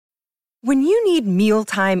When you need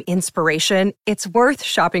mealtime inspiration, it's worth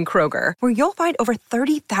shopping Kroger, where you'll find over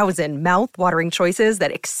 30,000 mouth-watering choices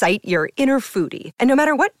that excite your inner foodie. And no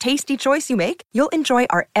matter what tasty choice you make, you'll enjoy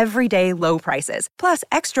our everyday low prices, plus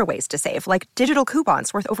extra ways to save, like digital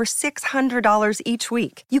coupons worth over $600 each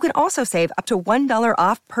week. You can also save up to $1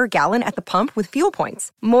 off per gallon at the pump with fuel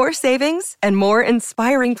points. More savings and more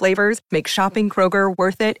inspiring flavors make shopping Kroger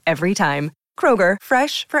worth it every time. Kroger,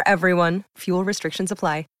 fresh for everyone. Fuel restrictions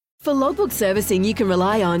apply. For logbook servicing you can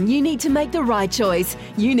rely on, you need to make the right choice.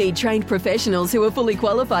 You need trained professionals who are fully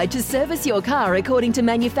qualified to service your car according to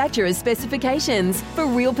manufacturer's specifications. For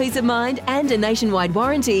real peace of mind and a nationwide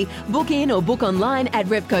warranty, book in or book online at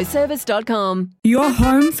repcoservice.com. Your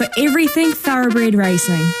home for everything thoroughbred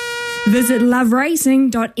racing. Visit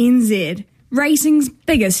loveracing.nz. Racing's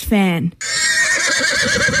biggest fan.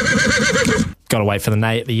 Got to wait for the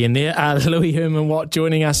nay at the end there. Louis Herman-Watt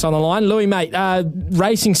joining us on the line. Louis, mate,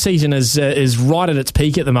 racing season is right at its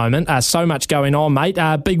peak at the moment. So much going on, mate.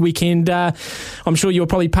 Big weekend. I'm sure you were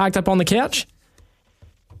probably parked up on the couch.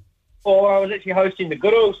 Or I was actually hosting the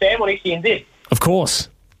Good Oil Sam on SCNZ. Of course.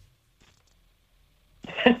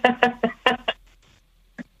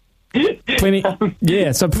 Plenty,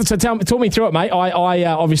 yeah. So talk me through it, mate. I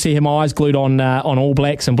obviously have my eyes glued on All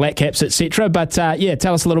Blacks and Black Caps, etc. But yeah,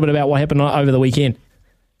 tell us a little bit about what happened over the weekend.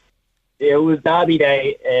 Yeah, it was Derby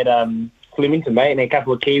Day at Flemington, mate, and a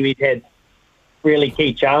couple of Kiwis had really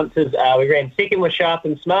key chances. We ran second with Sharp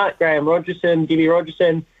and Smart, Graham Rogerson, Debbie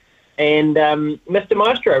Rogerson, and Mr.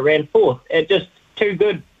 Maestro ran fourth at just too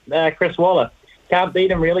good. Chris Waller can't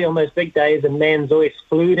beat him really on those big days, and Manzois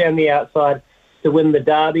flew down the outside to win the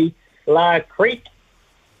Derby. La Creek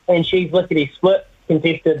and She's Lickety Split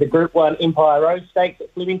contested the Group 1 Empire Road Stakes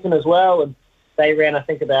at Flemington as well, and they ran, I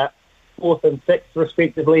think, about 4th and 6th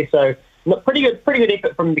respectively. So pretty good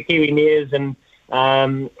effort from the Kiwi mares, and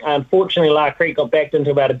unfortunately La Creek got backed into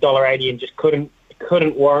about $1.80 and just couldn't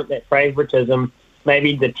warrant that favouritism.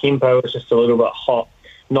 Maybe the tempo was just a little bit hot,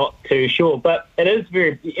 not too sure. But it is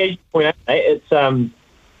very, as you point out, it's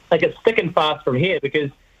it's thick and fast from here, because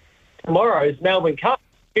tomorrow's Melbourne Cup,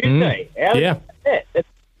 Tuesday. Yeah. It's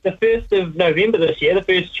the 1st of November this year, the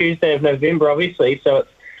first Tuesday of November, obviously, so it's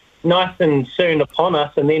nice and soon upon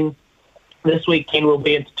us. And then this weekend we'll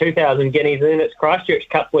be into 2,000 guineas, and then it's Christchurch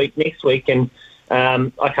Cup week next week, and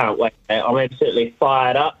I can't wait. I'm absolutely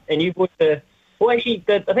fired up. And you've got I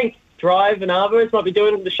think Drive and Arvos might be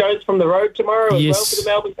doing the shows from the road tomorrow as well for the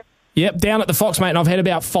Melbourne Cup. Yep, down at the Fox, mate, and I've had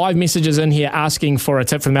about 5 messages in here asking for a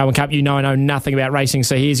tip for the Melbourne Cup. You know I know nothing about racing,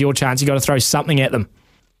 so here's your chance. You've got to throw something at them.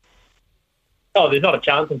 Oh, there's not a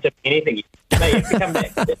chance in tipping anything. Mate, you have to come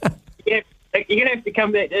back. You're going to have to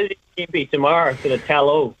come back to MP tomorrow for the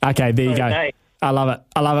tell-all. Okay, there you go. Okay. I love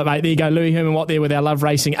it, mate. There you go. Louis Herman-Watt there with our Love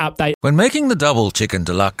Racing update. When making the double chicken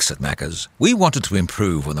deluxe at Macca's, we wanted to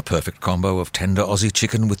improve on the perfect combo of tender Aussie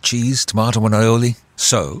chicken with cheese, tomato and aioli.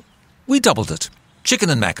 So, we doubled it. Chicken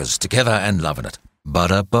and Macca's together and loving it.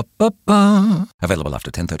 Ba-da-ba-ba-ba. Available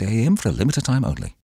after 10:30 a.m. for a limited time only.